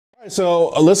So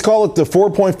let's call it the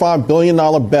 $4.5 billion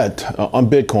bet on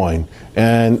Bitcoin.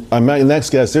 And my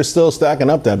next guest, they're still stacking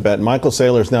up that bet. Michael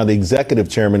Saylor is now the executive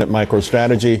chairman at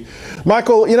MicroStrategy.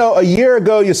 Michael, a year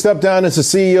ago, you stepped down as the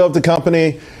CEO of the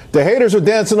company. The haters were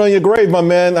dancing on your grave, my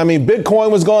man. I mean, Bitcoin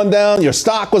was going down. Your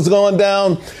stock was going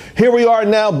down. Here we are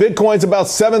now. Bitcoin's about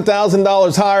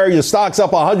 $7,000 higher. Your stock's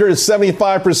up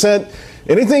 175%.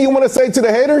 Anything you want to say to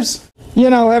the haters?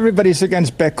 Everybody's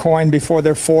against Bitcoin before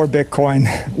they're for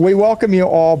Bitcoin. We welcome you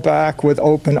all back with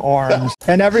open arms,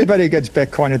 and everybody gets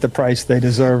Bitcoin at the price they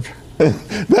deserve.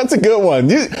 That's a good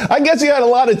one. I guess you had a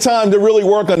lot of time to really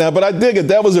work on that, but I dig it.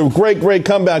 That was a great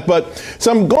comeback.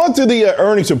 So I'm going through the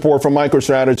earnings report from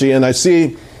MicroStrategy, and I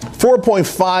see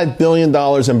 $4.5 billion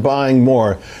and buying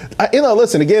more.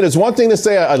 Listen, again, it's one thing to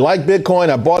say I like Bitcoin.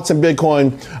 I bought some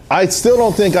Bitcoin. I still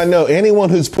don't think I know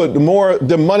anyone who's put the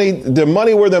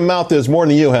money where their mouth is more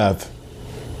than you have.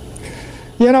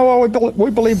 We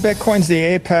believe Bitcoin's the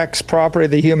apex property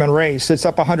of the human race. It's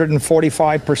up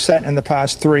 145% in the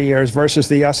past 3 years versus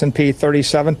the S&P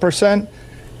 37%.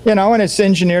 And it's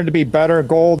engineered to be better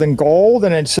gold than gold,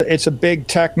 and it's a big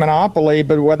tech monopoly,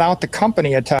 but without the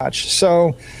company attached.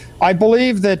 So I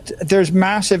believe that there's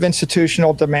massive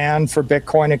institutional demand for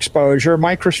Bitcoin exposure.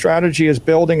 MicroStrategy is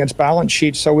building its balance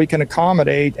sheet so we can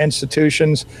accommodate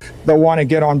institutions that want to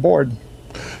get on board.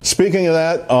 Speaking of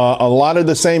that, a lot of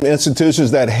the same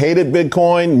institutions that hated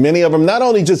Bitcoin, many of them not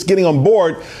only just getting on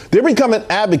board, they're becoming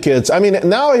advocates. I mean,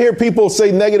 now I hear people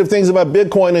say negative things about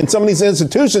Bitcoin, and some of these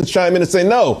institutions chime in and say,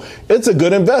 no, it's a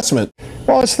good investment.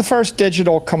 Well, it's the first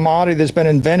digital commodity that's been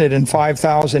invented in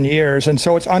 5,000 years. And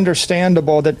so it's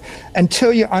understandable that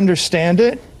until you understand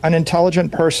it, an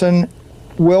intelligent person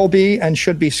will be and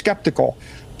should be skeptical.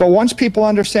 But once people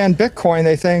understand Bitcoin,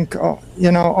 they think,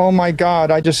 oh my God,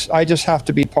 I just have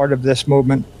to be part of this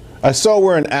movement. I saw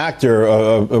where an actor,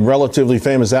 a relatively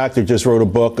famous actor, just wrote a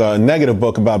book, a negative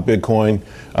book about Bitcoin,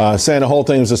 saying the whole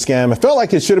thing was a scam. I felt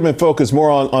like it should have been focused more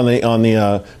on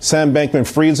the Sam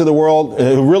Bankman-Frieds of the world,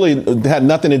 who really had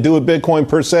nothing to do with Bitcoin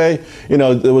per se. It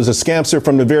was a scamster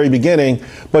from the very beginning,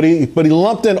 but he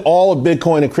lumped in all of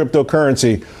Bitcoin and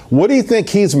cryptocurrency. What do you think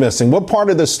he's missing? What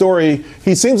part of the story?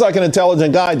 He seems like an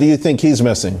intelligent guy. Do you think he's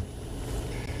missing?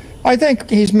 I think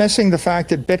he's missing the fact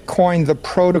that Bitcoin, the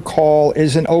protocol,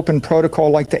 is an open protocol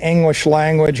like the English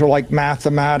language or like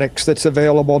mathematics that's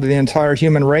available to the entire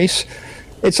human race.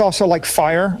 It's also like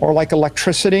fire or like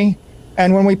electricity.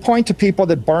 And when we point to people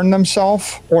that burn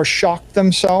themselves or shock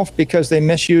themselves because they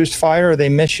misused fire or they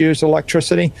misused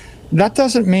electricity, that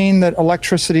doesn't mean that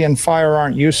electricity and fire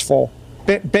aren't useful.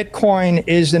 Bitcoin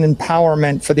is an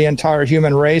empowerment for the entire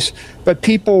human race, but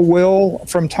people will,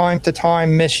 from time to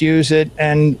time, misuse it.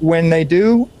 And when they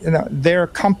do, their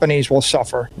companies will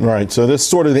suffer. Right. So this is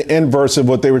sort of the inverse of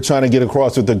what they were trying to get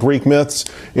across with the Greek myths,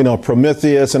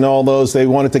 Prometheus and all those. They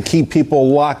wanted to keep people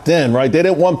locked in, right? They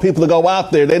didn't want people to go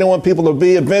out there. They didn't want people to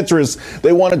be adventurous.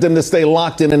 They wanted them to stay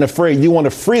locked in and afraid. You want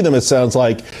to free them, it sounds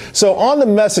like. So on the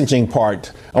messaging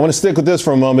part, I want to stick with this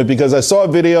for a moment because I saw a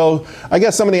video, I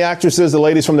guess some of the actresses, the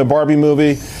ladies from the Barbie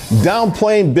movie,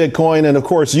 downplaying Bitcoin. And of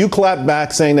course, you clapped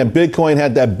back saying that Bitcoin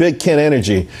had that big Ken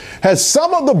energy. Has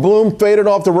some of the bloom faded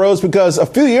off the rose? Because a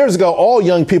few years ago, all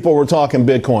young people were talking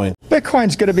Bitcoin.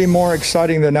 Bitcoin's going to be more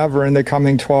exciting than ever in the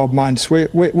coming 12 months. We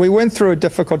went through a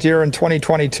difficult year in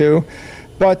 2022.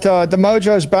 But the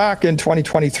mojo's back in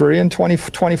 2023, and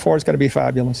 2024 is going to be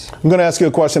fabulous. I'm going to ask you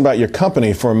a question about your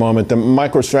company for a moment, the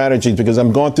MicroStrategy, because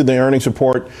I'm going through the earnings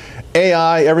report.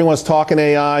 AI, everyone's talking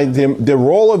AI, the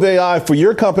role of AI for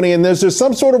your company, and there's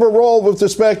some sort of a role with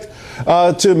respect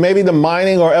to maybe the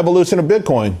mining or evolution of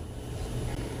Bitcoin.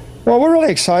 Well, we're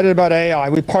really excited about AI.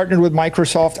 We partnered with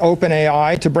Microsoft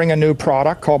OpenAI to bring a new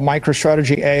product called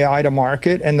MicroStrategy AI to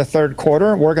market in the third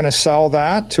quarter. We're going to sell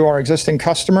that to our existing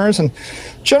customers. And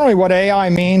generally what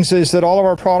AI means is that all of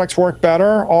our products work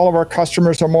better, all of our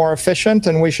customers are more efficient,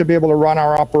 and we should be able to run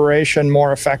our operation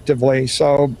more effectively.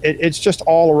 So it's just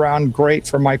all around great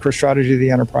for MicroStrategy,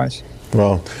 the enterprise.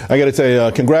 Well, I got to tell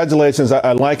you, congratulations.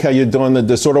 I like how you're doing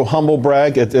the sort of humble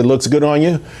brag. It looks good on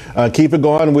you. Keep it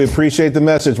going. We appreciate the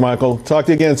message, Michael. Talk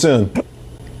to you again soon.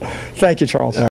 Thank you, Charles.